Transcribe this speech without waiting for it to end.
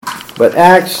But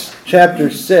Acts chapter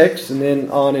 6 and then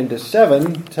on into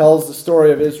 7 tells the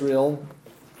story of Israel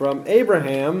from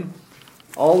Abraham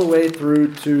all the way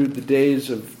through to the days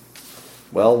of,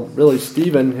 well, really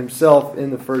Stephen himself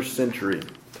in the first century.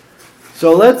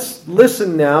 So let's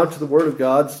listen now to the Word of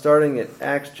God starting at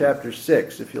Acts chapter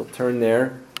 6, if you'll turn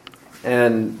there,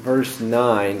 and verse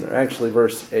 9, or actually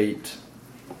verse 8.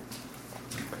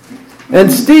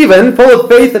 And Stephen, full of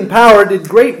faith and power, did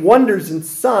great wonders and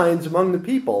signs among the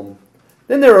people.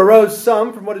 Then there arose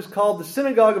some from what is called the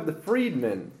synagogue of the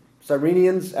freedmen,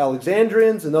 Cyrenians,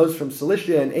 Alexandrians, and those from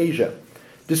Cilicia and Asia,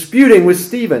 disputing with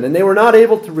Stephen, and they were not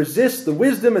able to resist the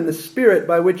wisdom and the spirit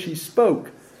by which he spoke.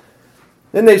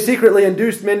 Then they secretly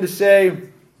induced men to say,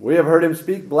 "We have heard him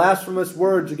speak blasphemous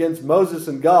words against Moses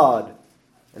and God."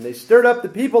 And they stirred up the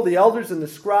people, the elders and the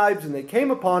scribes, and they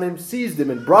came upon him, seized him,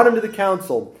 and brought him to the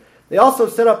council. They also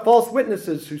set up false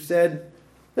witnesses who said,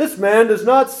 "This man does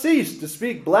not cease to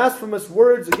speak blasphemous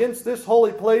words against this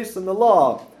holy place and the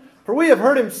law. For we have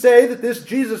heard him say that this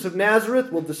Jesus of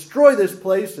Nazareth will destroy this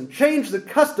place and change the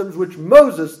customs which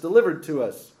Moses delivered to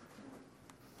us."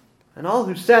 And all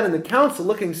who sat in the council,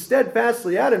 looking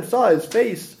steadfastly at him, saw his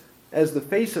face as the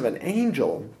face of an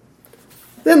angel.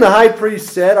 Then the high priest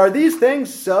said, "Are these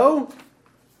things so?"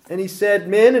 And he said,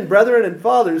 "Men and brethren and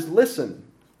fathers, listen.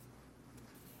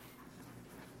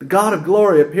 The God of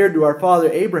glory appeared to our father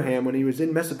Abraham when he was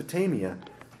in Mesopotamia,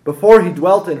 before he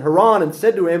dwelt in Haran, and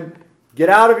said to him, 'Get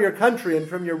out of your country and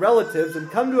from your relatives,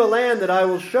 and come to a land that I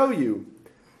will show you.'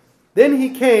 Then he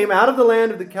came out of the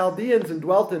land of the Chaldeans and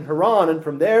dwelt in Haran, and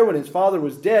from there, when his father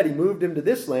was dead, he moved him to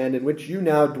this land in which you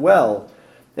now dwell.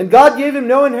 And God gave him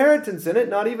no inheritance in it,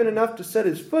 not even enough to set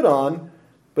his foot on.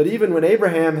 But even when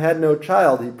Abraham had no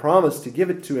child, he promised to give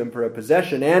it to him for a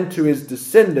possession and to his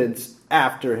descendants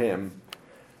after him.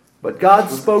 But God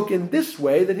spoke in this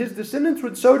way, that his descendants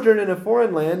would sojourn in a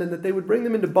foreign land, and that they would bring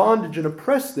them into bondage and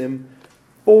oppress them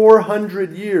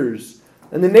 400 years.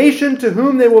 And the nation to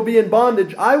whom they will be in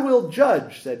bondage I will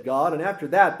judge, said God, and after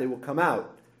that they will come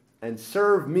out and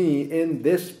serve me in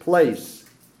this place.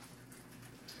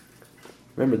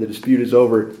 Remember, the dispute is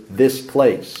over this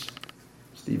place.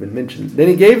 Stephen mentioned. Then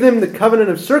he gave them the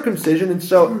covenant of circumcision, and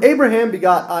so Abraham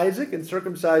begot Isaac and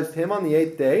circumcised him on the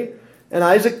 8th day. And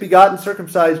Isaac begot and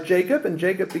circumcised Jacob, and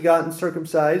Jacob begot and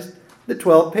circumcised the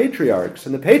 12 patriarchs.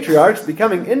 And the patriarchs,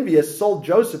 becoming envious, sold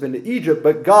Joseph into Egypt,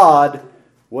 but God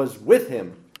was with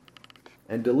him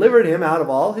and delivered him out of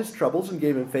all his troubles and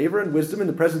gave him favor and wisdom in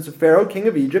the presence of Pharaoh, king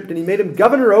of Egypt, and he made him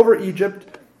governor over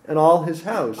Egypt and all his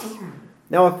house.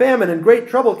 Now a famine and great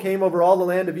trouble came over all the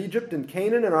land of Egypt and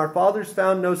Canaan, and our fathers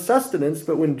found no sustenance.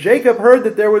 But when Jacob heard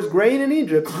that there was grain in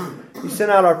Egypt, he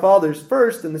sent out our fathers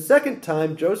first, and the second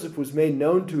time Joseph was made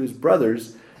known to his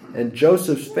brothers, and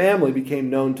Joseph's family became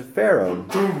known to Pharaoh.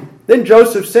 Then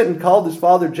Joseph sent and called his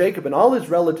father Jacob and all his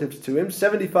relatives to him,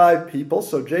 75 people.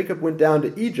 So Jacob went down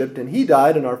to Egypt, and he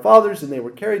died, and our fathers, and they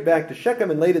were carried back to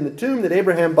Shechem and laid in the tomb that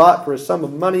Abraham bought for a sum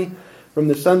of money from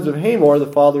the sons of Hamor, the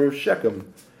father of Shechem.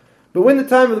 But when the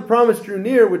time of the promise drew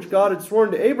near, which God had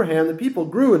sworn to Abraham, the people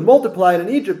grew and multiplied in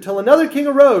Egypt, till another king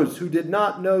arose who did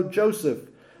not know Joseph.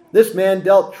 This man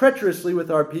dealt treacherously with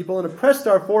our people and oppressed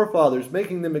our forefathers,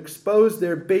 making them expose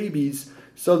their babies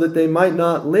so that they might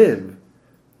not live.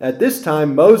 At this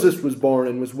time Moses was born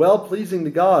and was well-pleasing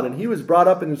to God, and he was brought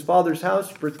up in his father's house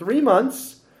for 3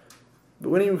 months. But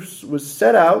when he was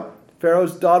set out,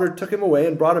 Pharaoh's daughter took him away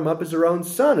and brought him up as her own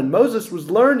son. And Moses was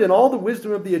learned in all the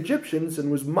wisdom of the Egyptians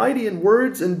and was mighty in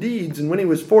words and deeds. And when he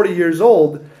was 40 years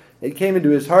old, it came into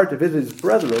his heart to visit his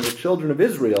brethren, the children of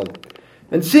Israel.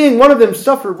 And seeing one of them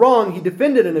suffer wrong, he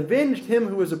defended and avenged him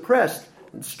who was oppressed,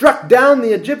 and struck down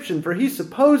the Egyptian, for he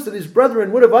supposed that his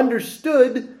brethren would have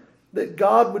understood that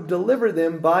God would deliver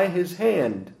them by his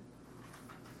hand.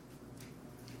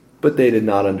 But they did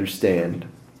not understand.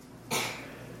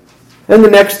 And the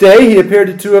next day he appeared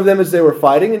to 2 of them as they were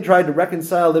fighting, and tried to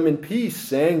reconcile them in peace,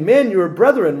 saying, "Men, you are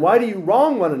brethren, why do you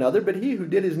wrong one another?" But he who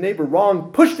did his neighbor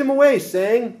wrong pushed him away,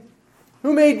 saying,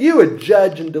 "Who made you a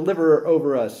judge and deliverer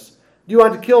over us? Do you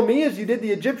want to kill me as you did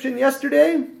the Egyptian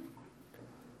yesterday?"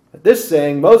 At this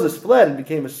saying, Moses fled and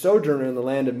became a sojourner in the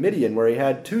land of Midian, where he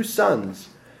had 2 sons.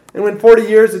 And when 40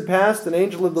 years had passed, an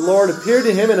angel of the Lord appeared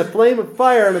to him in a flame of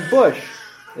fire in a bush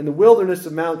in the wilderness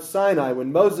of Mount Sinai.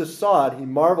 When Moses saw it, he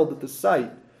marveled at the sight.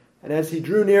 And as he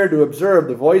drew near to observe,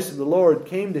 the voice of the Lord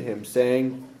came to him,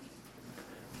 saying,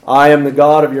 "I am the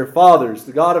God of your fathers,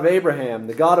 the God of Abraham,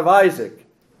 the God of Isaac,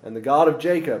 and the God of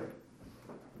Jacob."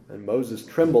 And Moses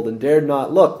trembled and dared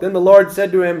not look. Then the Lord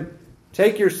said to him,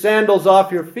 "Take your sandals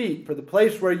off your feet, for the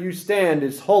place where you stand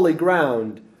is holy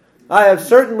ground. I have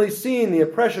certainly seen the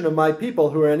oppression of my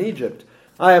people who are in Egypt.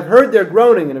 I have heard their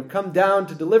groaning and have come down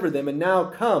to deliver them, and now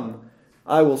come,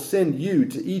 I will send you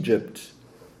to Egypt.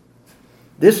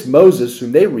 This Moses,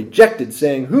 whom they rejected,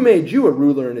 saying, Who made you a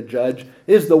ruler and a judge,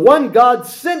 is the one God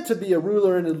sent to be a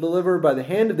ruler and a deliverer by the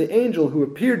hand of the angel who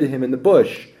appeared to him in the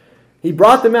bush. He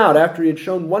brought them out after he had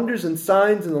shown wonders and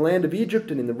signs in the land of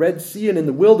Egypt and in the Red Sea and in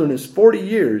the wilderness 40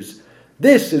 years.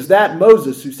 This is that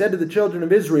Moses who said to the children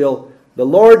of Israel, The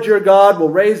Lord your God will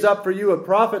raise up for you a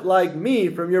prophet like me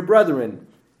from your brethren.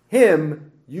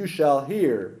 Him you shall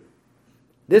hear.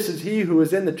 This is he who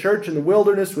was in the church in the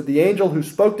wilderness with the angel who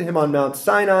spoke to him on Mount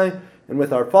Sinai, and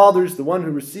with our fathers, the one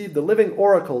who received the living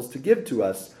oracles to give to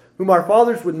us, whom our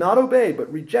fathers would not obey, but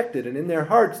rejected, and in their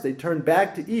hearts they turned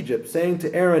back to Egypt, saying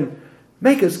to Aaron,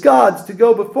 Make us gods to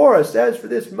go before us. As for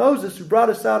this Moses who brought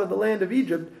us out of the land of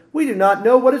Egypt, we do not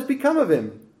know what has become of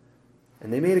him.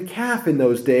 And they made a calf in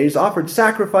those days, offered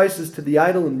sacrifices to the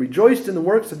idol, and rejoiced in the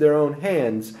works of their own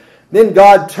hands. Then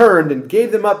God turned and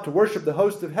gave them up to worship the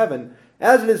host of heaven,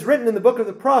 as it is written in the book of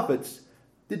the prophets,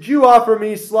 Did you offer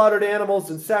me slaughtered animals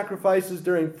and sacrifices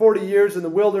during 40 years in the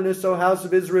wilderness, O house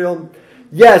of Israel?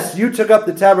 Yes, you took up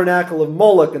the tabernacle of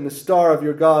Moloch and the star of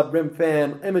your god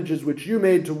Remphan, images which you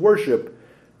made to worship,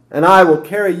 and I will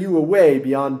carry you away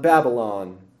beyond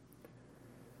Babylon.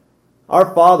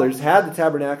 Our fathers had the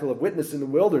tabernacle of witness in the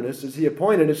wilderness, as he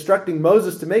appointed, instructing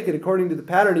Moses to make it according to the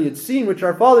pattern he had seen, which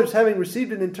our fathers, having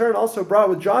received it in turn, also brought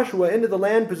with Joshua into the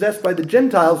land possessed by the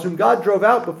Gentiles, whom God drove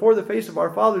out before the face of our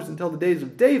fathers until the days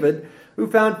of David, who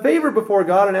found favor before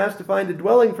God and asked to find a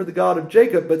dwelling for the God of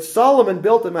Jacob. But Solomon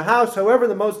built him a house. However,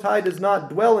 the Most High does not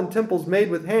dwell in temples made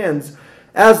with hands.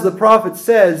 As the prophet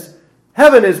says,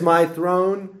 Heaven is my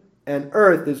throne, and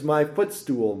earth is my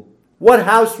footstool. What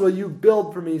house will you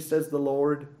build for me, says the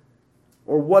Lord?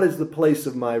 Or what is the place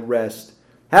of my rest?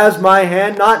 Has my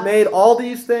hand not made all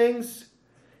these things?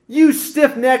 You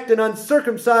stiff-necked and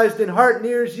uncircumcised in heart and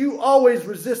ears, you always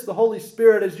resist the Holy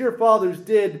Spirit as your fathers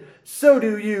did. So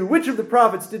do you. Which of the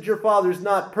prophets did your fathers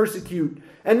not persecute?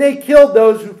 And they killed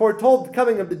those who foretold the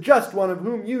coming of the just one, of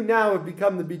whom you now have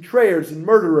become the betrayers and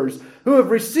murderers, who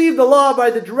have received the law by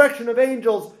the direction of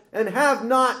angels and have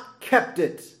not kept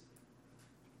it.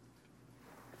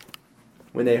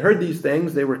 When they heard these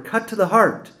things, they were cut to the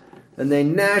heart, and they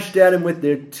gnashed at him with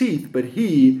their teeth. But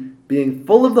he, being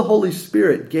full of the Holy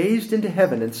Spirit, gazed into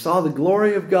heaven and saw the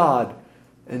glory of God,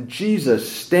 and Jesus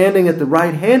standing at the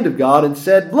right hand of God, and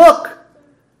said, Look,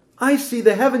 I see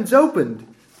the heavens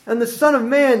opened, and the Son of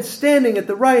Man standing at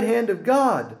the right hand of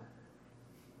God.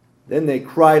 Then they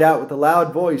cried out with a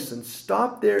loud voice, and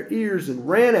stopped their ears, and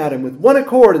ran at him with one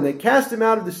accord, and they cast him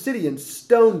out of the city, and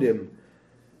stoned him.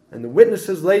 And the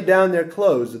witnesses laid down their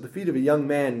clothes at the feet of a young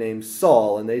man named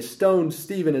Saul, and they stoned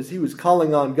Stephen as he was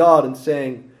calling on God and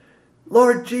saying,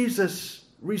 Lord Jesus,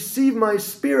 receive my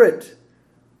spirit.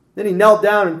 Then he knelt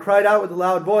down and cried out with a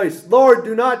loud voice, Lord,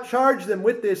 do not charge them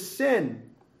with this sin.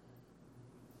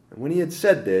 And when he had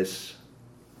said this,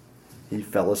 he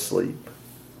fell asleep.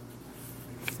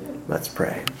 Let's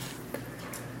pray.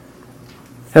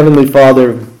 Heavenly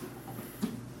Father,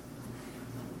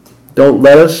 don't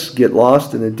let us get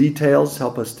lost in the details.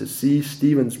 Help us to see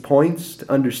Stephen's points,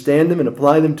 to understand them, and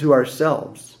apply them to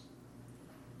ourselves.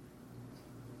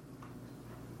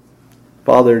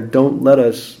 Father, don't let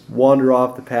us wander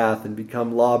off the path and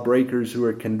become lawbreakers who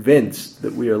are convinced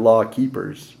that we are law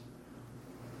keepers.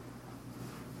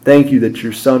 Thank you that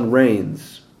your Son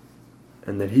reigns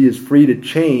and that he is free to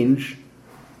change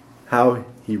how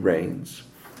he reigns.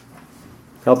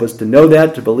 Help us to know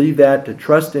that, to believe that, to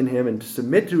trust in him, and to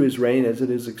submit to his reign as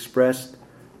it is expressed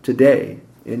today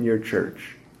in your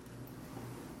church.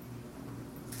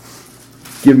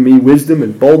 Give me wisdom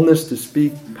and boldness to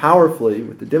speak powerfully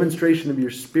with the demonstration of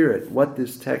your Spirit what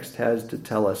this text has to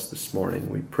tell us this morning.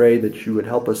 We pray that you would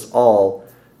help us all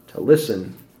to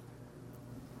listen,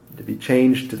 to be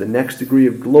changed to the next degree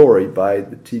of glory by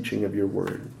the teaching of your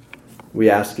word.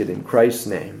 We ask it in Christ's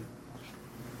name.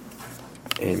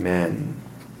 Amen.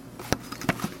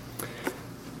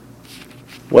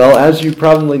 Well, as you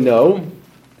probably know,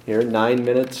 here 9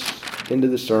 minutes into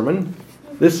the sermon,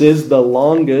 this is the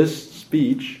longest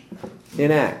speech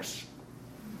in Acts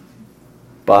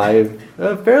by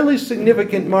a fairly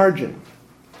significant margin.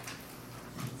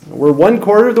 We're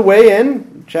 1/4 of the way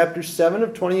in, chapter 7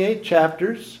 of 28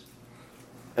 chapters,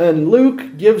 and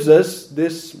Luke gives us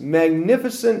this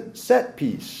magnificent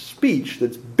set-piece speech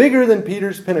that's bigger than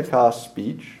Peter's Pentecost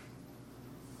speech,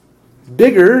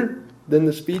 bigger than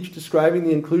the speech describing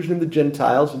the inclusion of the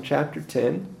Gentiles in chapter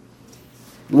 10,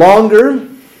 longer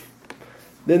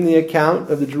than the account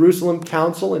of the Jerusalem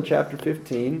Council in chapter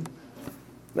 15.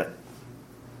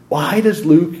 Why does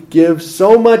Luke give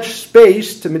so much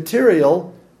space to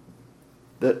material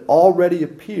that already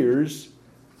appears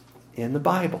in the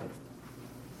Bible?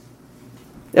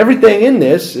 Everything in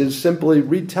this is simply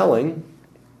retelling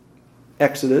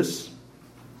Exodus,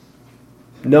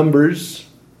 Numbers,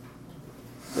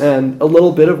 and a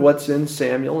little bit of what's in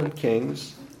Samuel and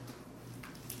Kings.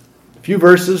 A few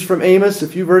verses from Amos, a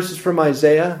few verses from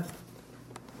Isaiah.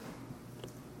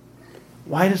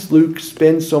 Why does Luke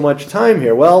spend so much time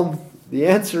here? Well, the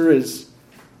answer is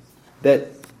that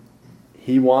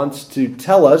he wants to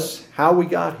tell us how we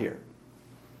got here.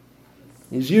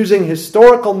 He's using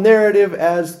historical narrative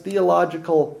as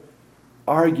theological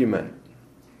argument.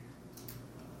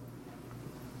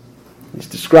 He's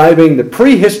describing the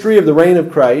prehistory of the reign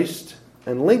of Christ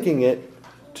and linking it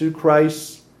to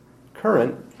Christ's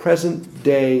current,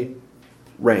 present-day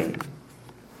reign.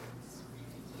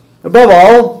 Above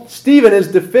all, Stephen is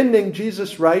defending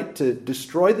Jesus' right to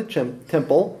destroy the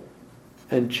temple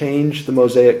and change the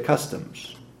Mosaic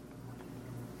customs.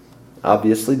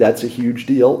 Obviously, that's a huge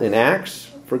deal in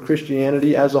Acts for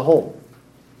Christianity as a whole.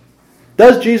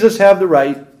 Does Jesus have the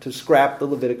right to scrap the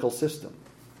Levitical system?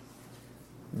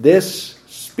 This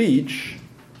speech,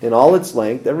 in all its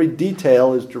length, every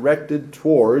detail is directed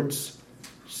towards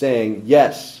saying,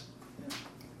 yes,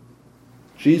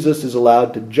 Jesus is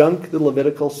allowed to junk the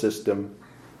Levitical system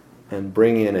and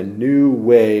bring in a new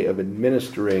way of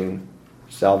administering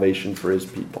salvation for his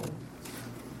people.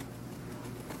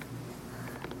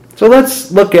 So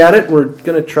let's look at it. We're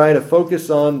going to try to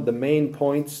focus on the main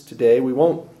points today. We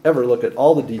won't ever look at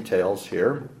all the details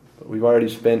here, but we've already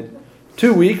spent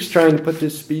 2 weeks trying to put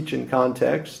this speech in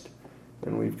context,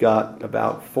 and we've got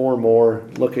about 4 more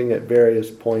looking at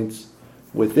various points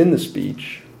within the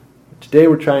speech. Today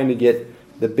we're trying to get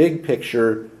the big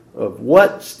picture of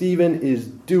what Stephen is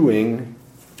doing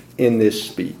in this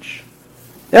speech.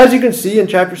 As you can see in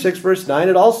chapter 6, verse 9,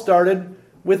 it all started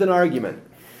with an argument.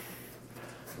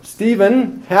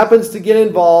 Stephen happens to get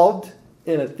involved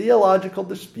in a theological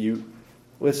dispute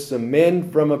with some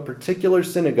men from a particular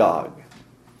synagogue.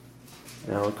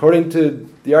 Now, according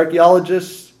to the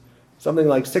archaeologists, something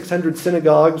like 600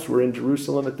 synagogues were in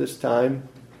Jerusalem at this time.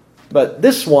 But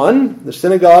this one, the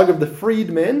synagogue of the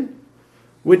freedmen,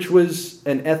 which was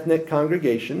an ethnic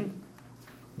congregation,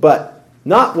 but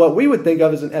not what we would think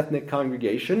of as an ethnic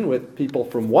congregation with people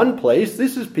from one place.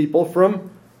 This is people from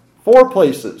 4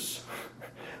 places.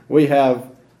 We have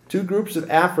 2 groups of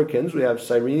Africans. We have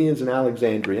Cyrenians and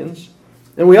Alexandrians.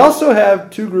 And we also have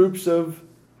 2 groups of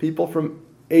people from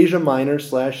Asia Minor /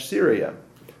 Syria,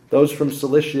 those from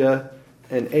Cilicia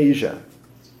and Asia.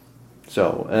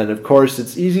 So, and of course,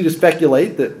 it's easy to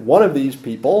speculate that one of these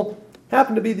people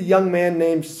happened to be the young man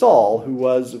named Saul, who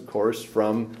was, of course,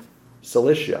 from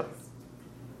Cilicia.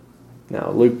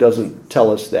 Now, Luke doesn't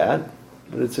tell us that,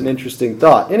 but it's an interesting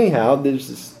thought. Anyhow,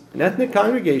 there's an ethnic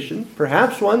congregation,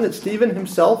 perhaps one that Stephen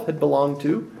himself had belonged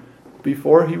to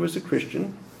before he was a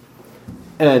Christian,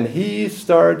 and he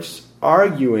starts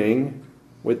arguing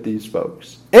with these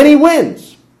folks. And he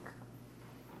wins!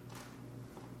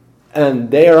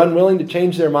 And they are unwilling to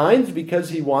change their minds because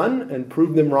he won and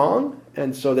proved them wrong.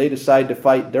 And so they decide to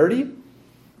fight dirty.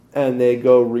 And they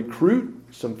go recruit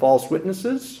some false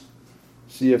witnesses.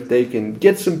 See if they can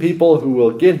get some people who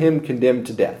will get him condemned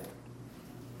to death.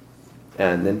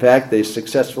 And in fact, they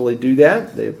successfully do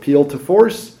that. They appeal to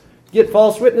force, get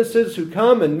false witnesses who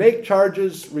come and make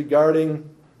charges regarding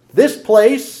this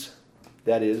place,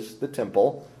 that is, the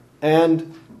temple,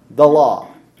 and the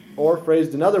law. Or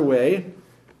phrased another way,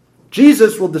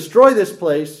 Jesus will destroy this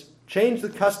place, change the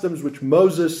customs which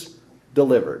Moses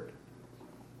delivered.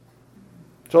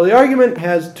 So the argument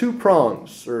has 2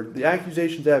 prongs, or the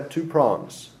accusations have 2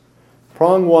 prongs.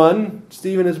 Prong 1,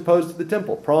 Stephen is opposed to the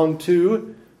temple. Prong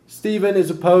 2, Stephen is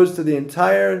opposed to the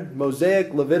entire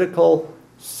Mosaic Levitical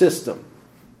system.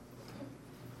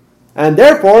 And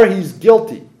therefore, he's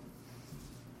guilty.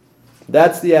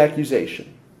 That's the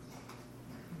accusation.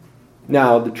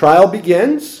 Now, the trial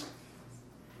begins,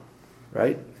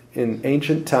 right? In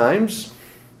ancient times,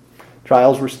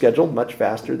 trials were scheduled much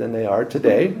faster than they are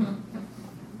today.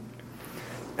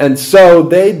 And so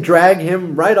they drag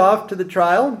him right off to the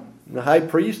trial. The high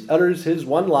priest utters his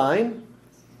one line,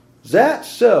 "Is that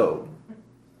so?"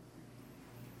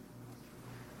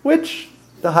 Which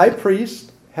the high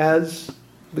priest has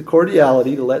the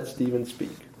cordiality to let Stephen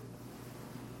speak.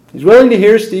 He's willing to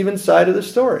hear Stephen's side of the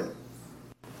story.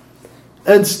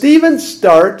 And Stephen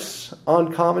starts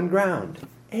on common ground.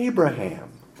 Abraham.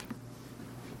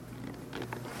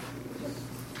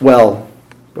 Well,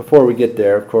 before we get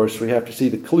there, of course, we have to see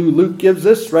the clue Luke gives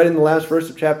us right in the last verse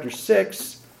of chapter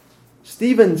 6.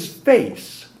 Stephen's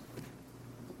face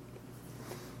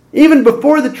Even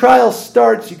before the trial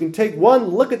starts, you can take one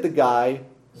look at the guy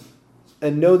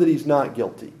and know that he's not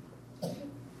guilty.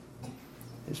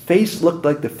 His face looked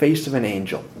like the face of an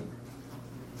angel.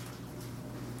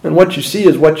 And what you see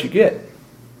is what you get.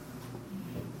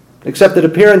 Except that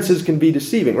appearances can be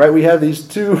deceiving, right? We have these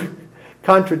two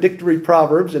contradictory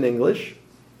proverbs in English.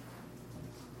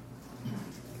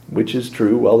 Which is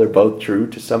true? Well, they're both true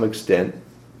to some extent.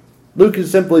 Luke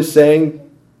is simply saying,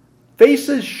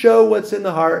 faces show what's in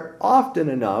the heart often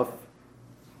enough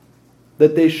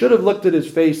that they should have looked at his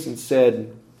face and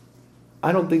said,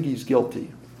 I don't think he's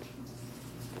guilty.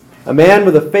 A man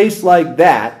with a face like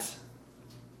that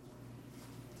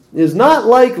is not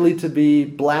likely to be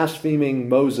blaspheming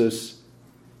Moses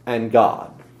and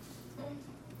God.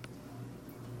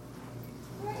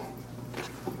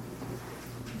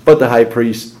 But the high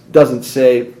priest doesn't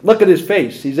say, look at his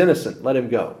face, he's innocent, let him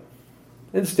go.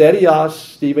 Instead, he asks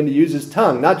Stephen to use his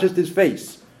tongue, not just his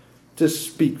face, to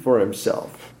speak for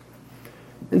himself.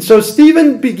 And so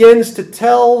Stephen begins to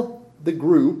tell the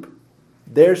group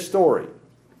their story.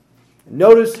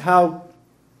 Notice how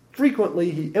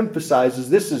frequently he emphasizes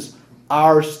this is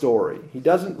our story. He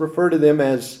doesn't refer to them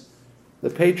as the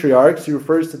patriarchs, he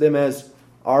refers to them as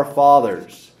our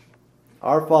fathers,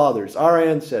 our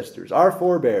ancestors, our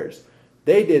forebears.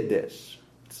 They did this.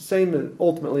 It's the same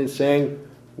ultimately as saying,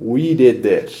 we did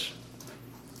this.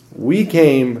 We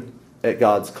came at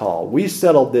God's call. We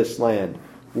settled this land.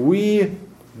 We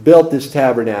built this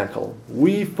tabernacle.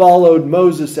 We followed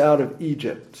Moses out of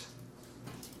Egypt.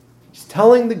 He's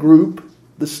telling the group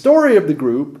the story of the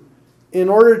group in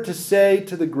order to say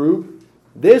to the group,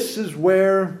 this is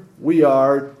where we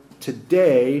are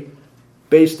today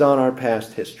based on our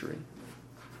past history.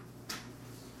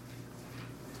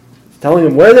 Telling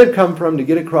them where they've come from to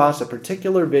get across a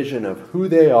particular vision of who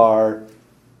they are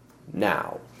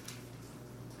now.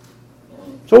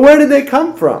 So where did they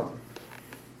come from?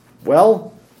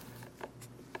 Well,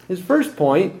 his first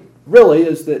point really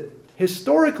is that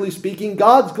historically speaking,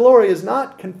 God's glory is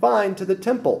not confined to the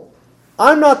temple.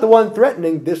 I'm not the one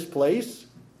threatening this place.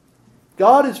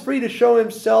 God is free to show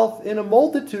himself in a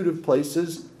multitude of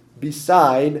places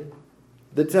beside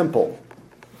the temple.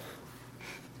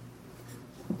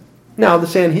 Now, the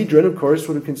Sanhedrin, of course,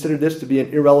 would have considered this to be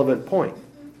an irrelevant point.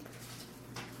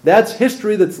 That's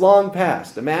history that's long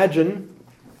past. Imagine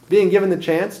being given the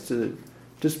chance to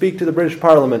speak to the British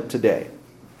Parliament today.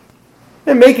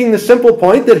 And making the simple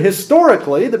point that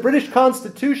historically, the British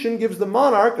Constitution gives the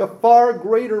monarch a far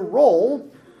greater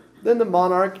role than the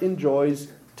monarch enjoys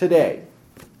today.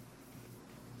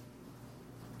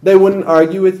 They wouldn't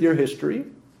argue with your history.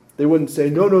 They wouldn't say,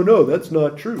 no, that's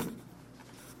not true.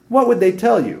 What would they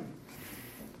tell you?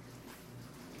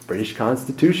 British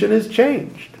Constitution has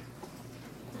changed.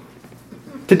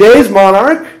 Today's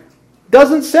monarch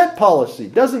doesn't set policy,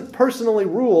 doesn't personally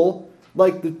rule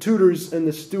like the Tudors and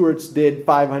the Stuarts did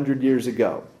 500 years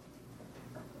ago.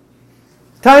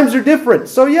 Times are different.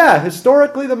 So yeah,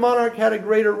 historically the monarch had a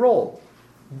greater role.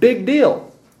 Big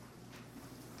deal.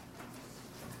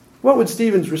 What would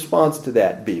Stephen's response to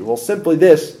that be? Well, simply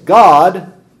this: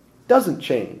 God doesn't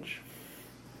change.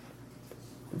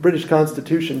 The British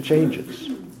Constitution changes.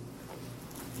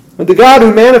 But the God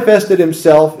who manifested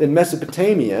himself in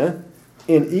Mesopotamia,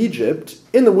 in Egypt,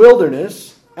 in the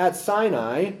wilderness, at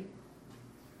Sinai,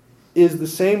 is the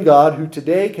same God who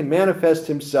today can manifest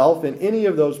himself in any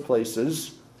of those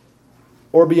places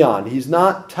or beyond. He's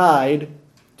not tied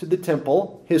to the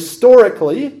temple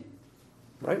historically,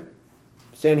 right?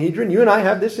 Sanhedrin, you and I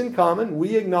have this in common.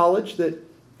 We acknowledge that,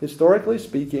 historically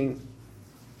speaking,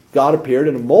 God appeared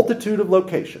in a multitude of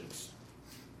locations.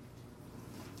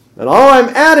 And all I'm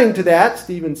adding to that,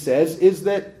 Stephen says, is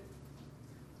that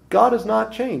God has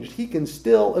not changed. He can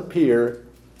still appear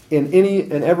in any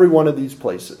and every one of these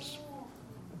places.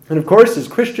 And of course, as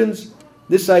Christians,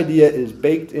 this idea is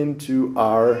baked into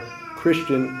our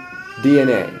Christian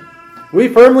DNA. We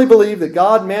firmly believe that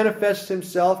God manifests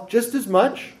himself just as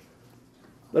much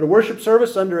at a worship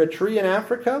service under a tree in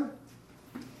Africa,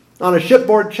 on a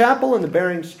shipboard chapel in the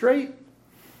Bering Strait,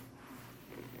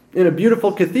 in a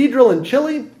beautiful cathedral in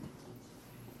Chile,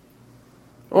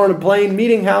 or in a plain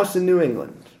meeting house in New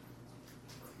England.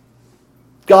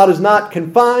 God is not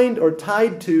confined or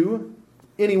tied to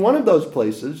any one of those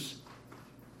places,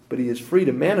 but he is free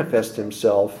to manifest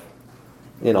himself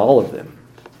in all of them.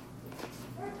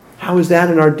 How is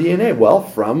that in our DNA? Well,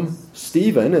 from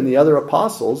Stephen and the other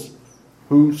apostles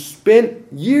who spent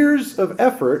years of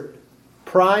effort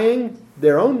prying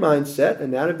their own mindset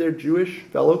and that of their Jewish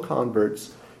fellow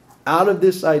converts out of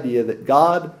this idea that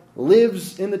God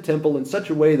lives in the temple in such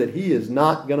a way that he is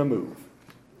not going to move.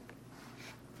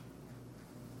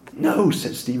 No,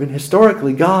 says Stephen.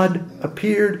 Historically, God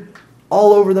appeared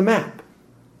all over the map.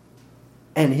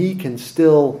 And he can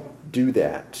still do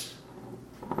that.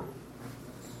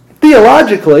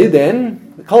 Theologically,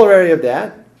 then, the corollary of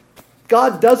that,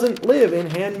 God doesn't live in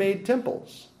handmade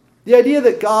temples. The idea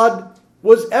that God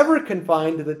was ever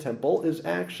confined to the temple is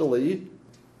actually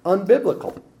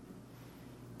unbiblical.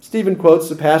 Stephen quotes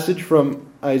the passage from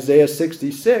Isaiah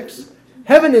 66.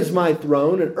 Heaven is my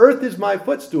throne and earth is my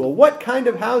footstool. What kind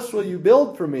of house will you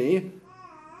build for me?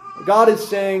 God is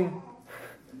saying,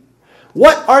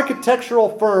 what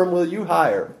architectural firm will you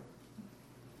hire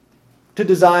to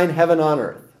design heaven on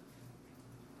earth?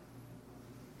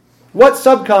 What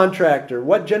subcontractor,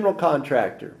 what general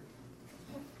contractor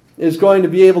is going to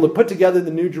be able to put together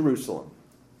the New Jerusalem?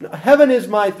 Heaven is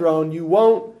my throne. You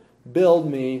won't build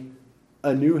me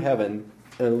a new heaven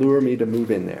and lure me to move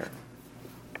in there.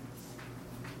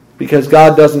 Because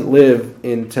God doesn't live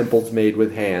in temples made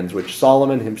with hands, which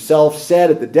Solomon himself said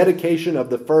at the dedication of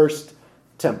the first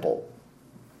temple.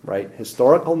 Right?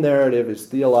 Historical narrative is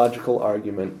theological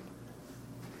argument.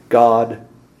 God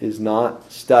is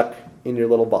not stuck in your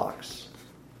little box.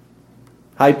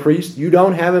 High priest, you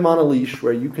don't have him on a leash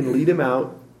where you can lead him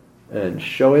out and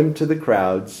show him to the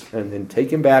crowds and then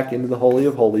take him back into the Holy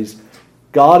of Holies.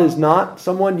 God is not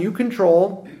someone you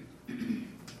control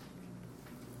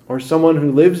or someone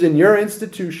who lives in your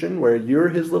institution where you're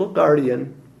his little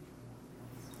guardian.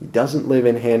 He doesn't live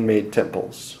in handmade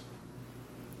temples.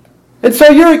 And so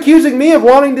you're accusing me of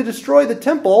wanting to destroy the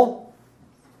temple.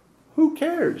 Who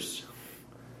cares?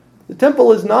 The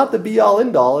temple is not the be-all,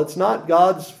 end-all. It's not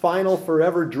God's final,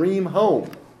 forever dream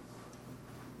home.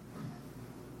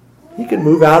 He can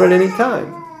move out at any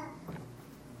time.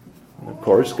 And of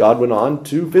course, God went on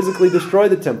to physically destroy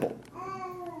the temple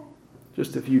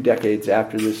just a few decades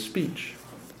after this speech.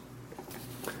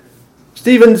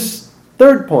 Stephen's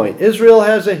third point, Israel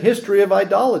has a history of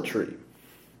idolatry.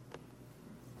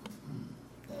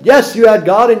 Yes, you had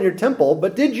God in your temple,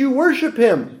 but did you worship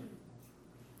him?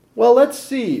 Well, let's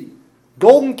see.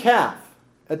 Golden calf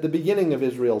at the beginning of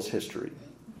Israel's history.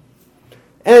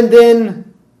 And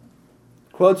then,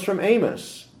 quotes from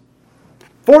Amos.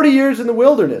 40 years in the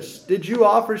wilderness. Did you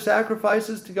offer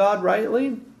sacrifices to God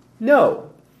rightly?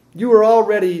 No. You were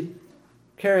already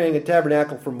carrying a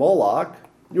tabernacle for Moloch.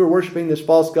 You were worshiping this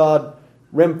false god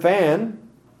Remphan.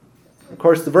 Of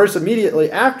course, the verse immediately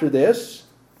after this,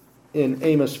 in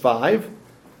Amos 5,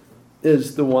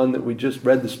 is the one that we just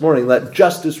read this morning. Let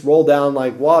justice roll down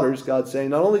like waters. God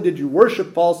saying, not only did you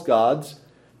worship false gods,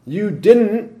 you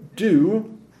didn't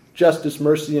do justice,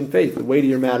 mercy, and faith, the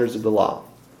weightier matters of the law.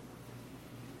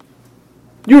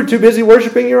 You were too busy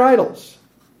worshiping your idols.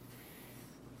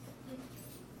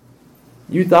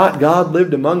 You thought God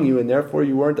lived among you and therefore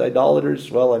you weren't idolaters.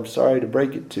 Well, I'm sorry to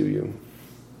break it to you.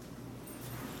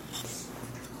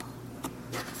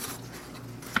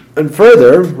 And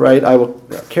further, right, I will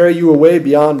carry you away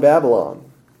beyond Babylon.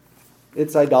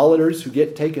 It's idolaters who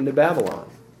get taken to Babylon.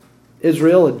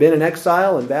 Israel had been in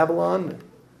exile in Babylon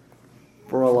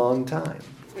for a long time.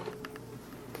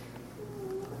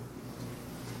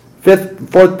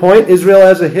 Fourth point, Israel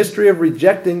has a history of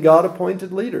rejecting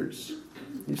God-appointed leaders.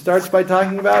 He starts by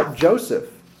talking about Joseph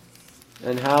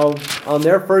and how on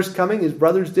their first coming his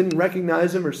brothers didn't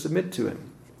recognize him or submit to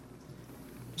him.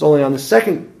 It's only on the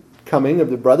second coming of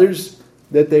the brothers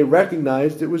that they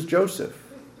recognized it was Joseph.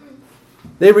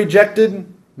 They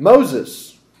rejected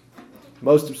Moses.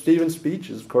 Most of Stephen's speech,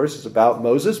 of course, is about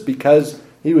Moses because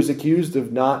he was accused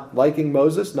of not liking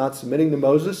Moses, not submitting to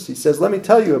Moses. He says, let me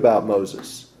tell you about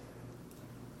Moses.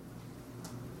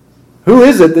 Who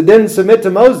is it that didn't submit to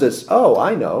Moses? Oh,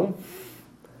 I know.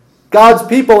 God's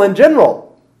people in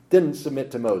general didn't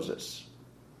submit to Moses.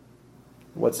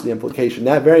 What's the implication?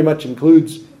 That very much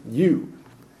includes you.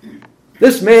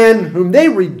 This man whom they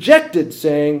rejected,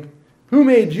 saying, who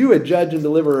made you a judge and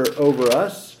deliverer over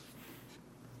us,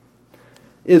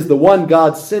 is the one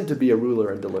God sent to be a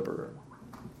ruler and deliverer.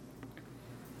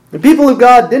 The people of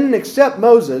God didn't accept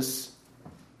Moses,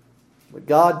 but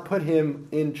God put him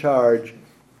in charge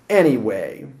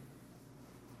anyway.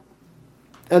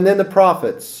 And then the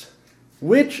prophets.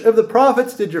 Which of the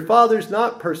prophets did your fathers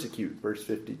not persecute? Verse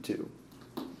 52.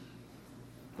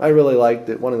 I really like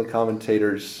that one of the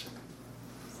commentators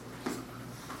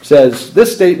says,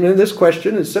 this statement, this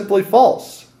question is simply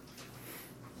false.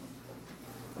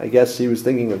 I guess he was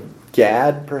thinking of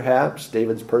Gad, perhaps,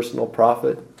 David's personal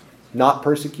prophet, not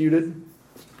persecuted.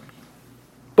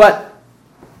 But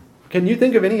can you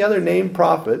think of any other named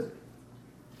prophet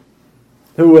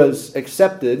who was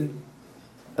accepted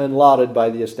and lauded by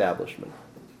the establishment?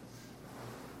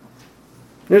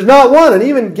 There's not one, and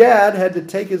even Gad had to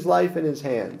take his life in his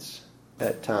hands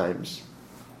at times.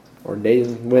 Or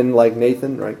Nathan, when like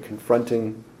Nathan, right,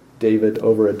 confronting David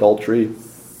over adultery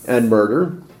and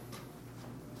murder.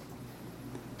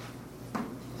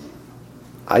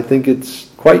 I think it's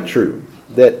quite true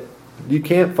that you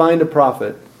can't find a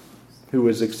prophet who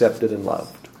was accepted and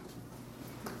loved.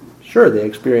 Sure, they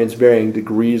experienced varying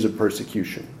degrees of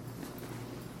persecution.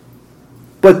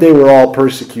 But they were all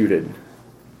persecuted.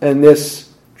 And this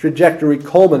trajectory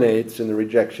culminates in the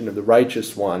rejection of the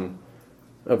righteous one,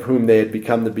 of whom they had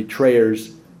become the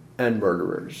betrayers and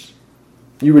murderers.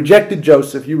 You rejected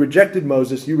Joseph, you rejected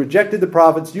Moses, you rejected the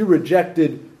prophets, you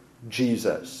rejected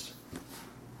Jesus.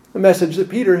 A message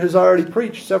that Peter has already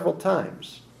preached several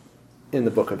times in the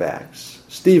book of Acts.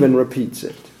 Stephen repeats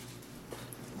it.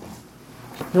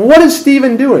 And what is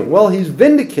Stephen doing? Well, he's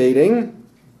vindicating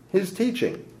his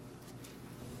teaching.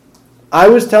 I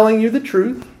was telling you the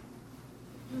truth.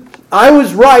 I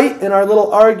was right in our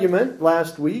little argument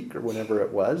last week, or whenever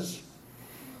it was.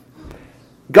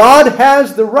 God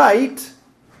has the right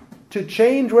to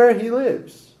change where he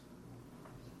lives.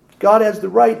 God has the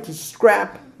right to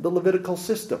scrap the Levitical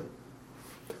system.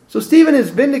 So Stephen is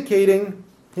vindicating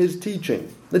his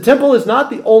teaching. The temple is not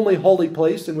the only holy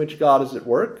place in which God is at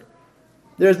work.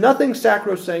 There's nothing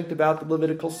sacrosanct about the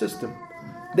Levitical system.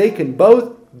 They can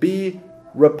both be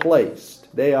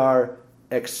replaced. They are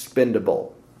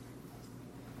expendable.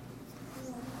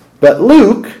 But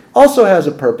Luke also has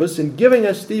a purpose in giving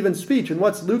us Stephen's speech. And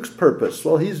what's Luke's purpose?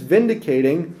 Well, he's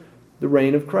vindicating the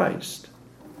reign of Christ.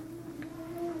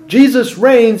 Jesus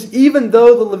reigns even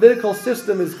though the Levitical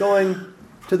system is going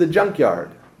to the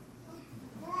junkyard.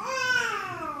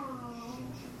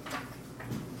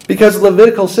 Because the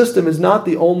Levitical system is not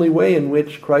the only way in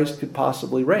which Christ could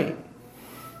possibly reign.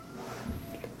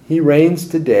 He reigns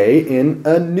today in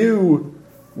a new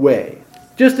way.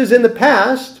 Just as in the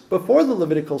past, before the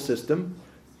Levitical system,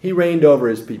 he reigned over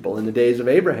his people in the days of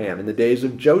Abraham, in the days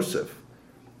of Joseph,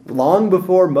 long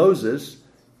before Moses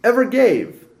ever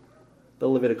gave the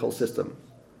Levitical system.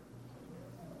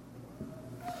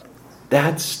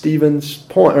 That's Stephen's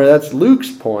point, or that's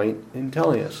Luke's point in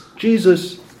telling us.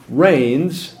 Jesus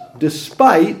reigns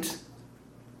despite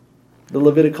the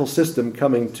Levitical system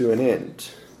coming to an end.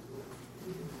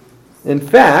 In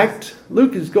fact,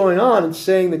 Luke is going on and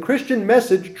saying the Christian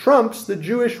message trumps the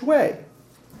Jewish way.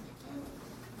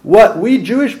 What we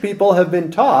Jewish people have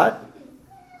been taught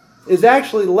is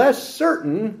actually less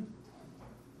certain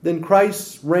than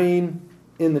Christ's reign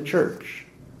in the church.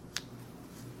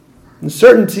 The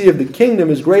certainty of the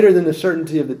kingdom is greater than the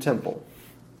certainty of the temple.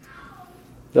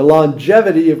 The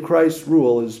longevity of Christ's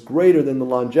rule is greater than the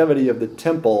longevity of the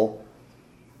temple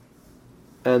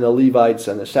and the Levites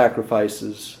and the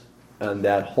sacrifices and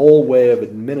that whole way of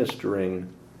administering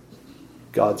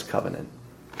God's covenant.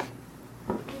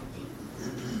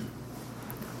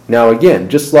 Now again,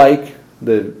 just like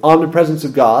the omnipresence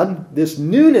of God, this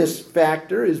newness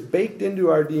factor is baked into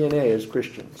our DNA as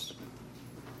Christians.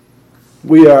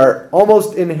 We are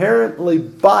almost inherently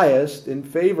biased in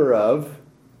favor of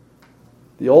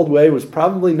the old way was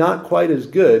probably not quite as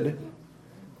good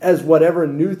as whatever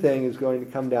new thing is going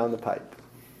to come down the pipe.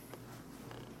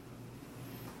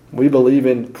 We believe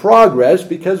in progress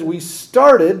because we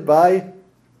started by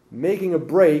making a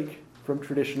break from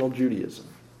traditional Judaism.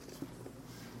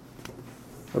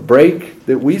 A break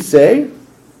that we say,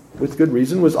 with good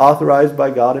reason, was authorized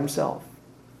by God himself.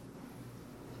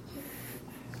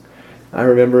 I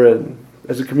remember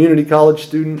as a community college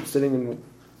student sitting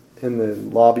in the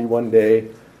lobby one day,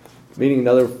 meeting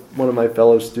another one of my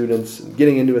fellow students, and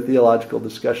getting into a theological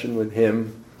discussion with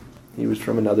him. He was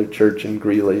from another church in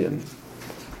Greeley, and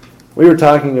we were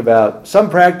talking about some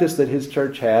practice that his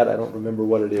church had. I don't remember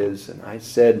what it is. And I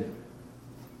said,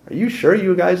 "Are you sure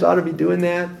you guys ought to be doing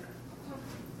that?"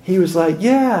 He was like,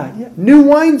 yeah. New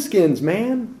wineskins,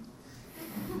 man.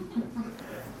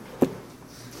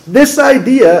 This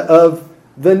idea of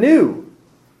the new.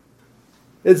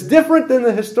 It's different than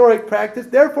the historic practice,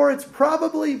 therefore it's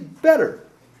probably better.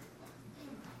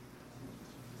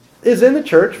 Is in the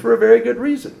church for a very good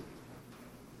reason.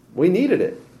 We needed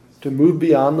it to move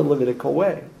beyond the Levitical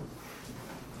way.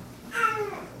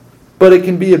 But it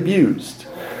can be abused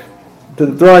to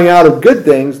the throwing out of good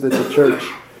things that the church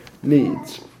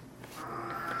needs.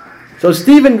 So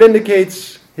Stephen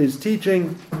vindicates his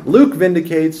teaching. Luke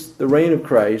vindicates the reign of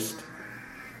Christ.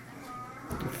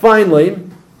 Finally,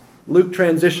 Luke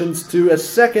transitions to a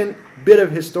second bit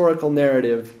of historical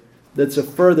narrative that's a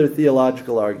further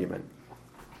theological argument.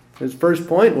 His first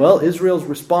point, well, Israel's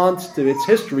response to its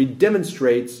history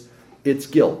demonstrates its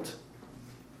guilt.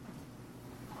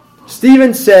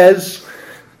 Stephen says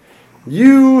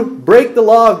You break the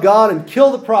law of God and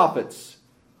kill the prophets.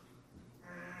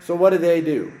 So what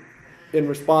do in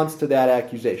response to that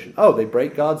accusation? Oh, they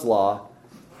break God's law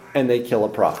and they kill a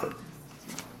prophet.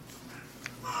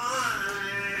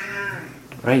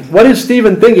 Right? What is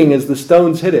Stephen thinking as the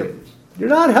stones hit him? You're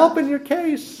not helping your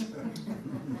case.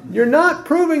 You're not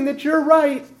proving that you're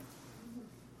right.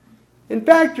 In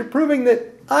fact, you're proving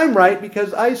that I'm right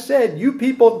because I said you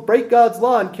people break God's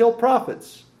law and kill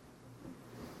prophets.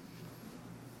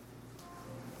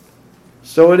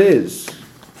 So it is.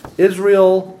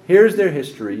 Israel hears their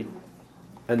history,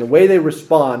 and the way they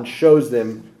respond shows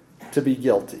them to be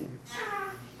guilty.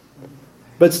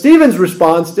 But Stephen's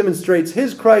response demonstrates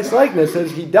his Christ-likeness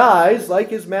as he dies, like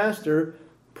his master,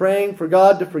 praying for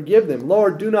God to forgive them.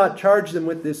 Lord, do not charge them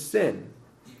with this sin.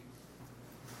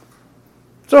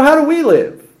 So how do we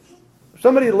live? If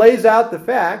somebody lays out the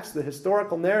facts, the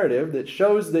historical narrative that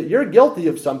shows that you're guilty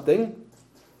of something,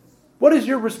 what does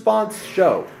your response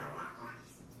show?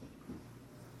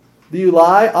 Do you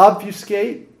lie,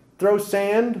 obfuscate, throw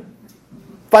sand,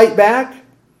 fight back,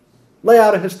 lay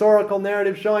out a historical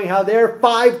narrative showing how they're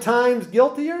 5 times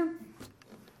guiltier?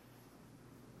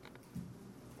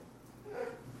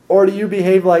 Or do you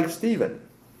behave like Stephen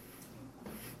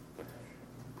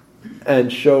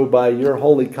and show by your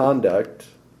holy conduct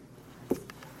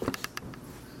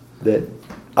that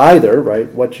either, right,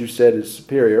 what you said is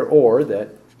superior, or that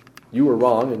you were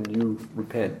wrong and you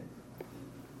repent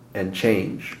and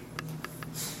change?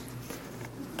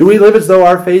 Do we live as though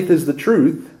our faith is the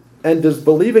truth? And does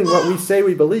believing what we say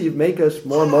we believe make us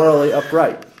more morally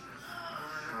upright?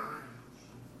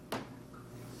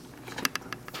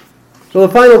 So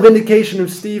the final vindication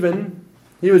of Stephen,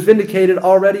 he was vindicated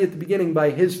already at the beginning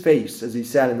by his face as he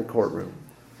sat in the courtroom.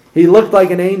 He looked like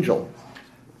an angel.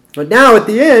 But now at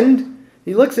the end,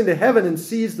 he looks into heaven and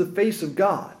sees the face of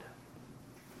God.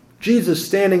 Jesus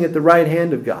standing at the right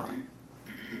hand of God.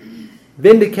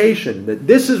 Vindication that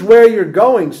this is where you're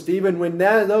going, Stephen. When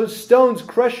those stones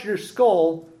crush your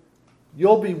skull,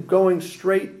 you'll be going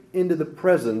straight into the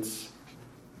presence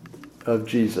of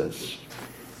Jesus.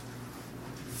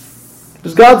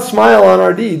 Does God smile on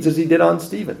our deeds as he did on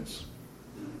Stephen's?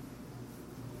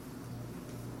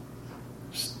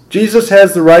 Jesus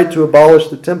has the right to abolish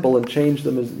the temple and change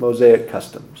the Mosaic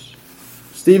customs.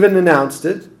 Stephen announced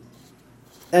it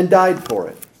and died for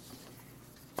it,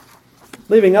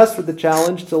 leaving us with the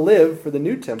challenge to live for the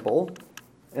new temple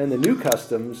and the new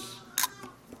customs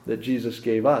that Jesus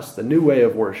gave us, the new way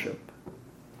of worship.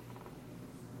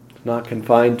 It's not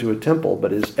confined to a temple,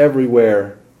 but is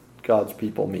everywhere God's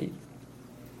people meet.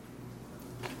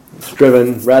 It's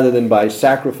driven rather than by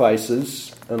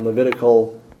sacrifices and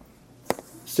Levitical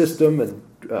system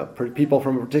and people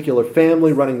from a particular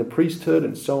family running the priesthood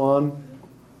and so on.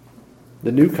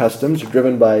 The new customs are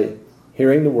driven by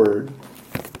hearing the word,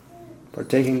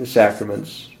 partaking the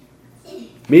sacraments,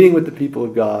 meeting with the people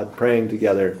of God, praying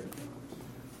together.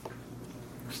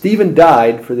 Stephen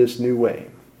died for this new way.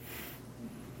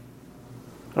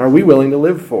 Are we willing to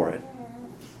live for it?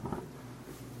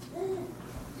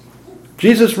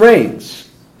 Jesus reigns.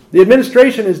 The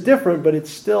administration is different, but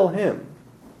it's still him.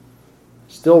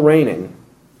 Still reigning.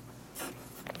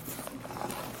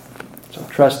 So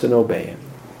trust and obey him.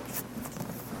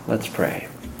 Let's pray.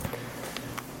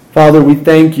 Father, we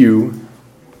thank you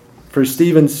for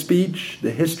Stephen's speech,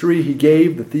 the history he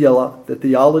gave, the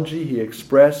theology he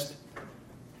expressed,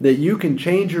 that you can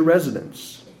change your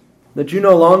residence, that you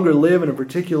no longer live in a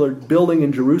particular building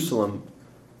in Jerusalem,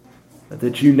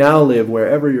 that you now live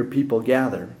wherever your people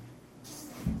gather.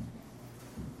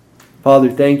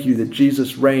 Father, thank you that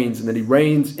Jesus reigns and that he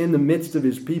reigns in the midst of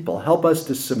his people. Help us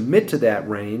to submit to that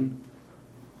reign,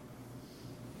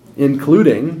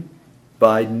 including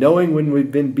by knowing when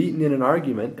we've been beaten in an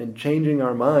argument and changing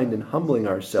our mind and humbling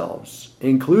ourselves,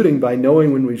 including by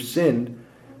knowing when we've sinned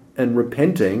and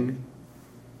repenting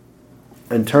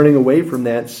and turning away from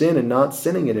that sin and not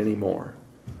sinning it anymore.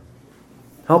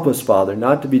 Help us, Father,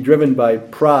 not to be driven by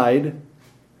pride,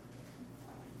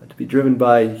 but to be driven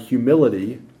by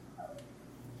humility,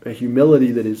 a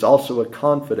humility that is also a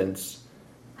confidence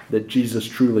that Jesus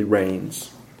truly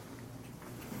reigns.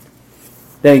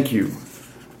 Thank you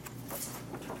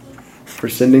for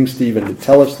sending Stephen to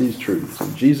tell us these truths.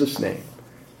 In Jesus' name,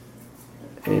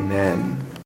 amen.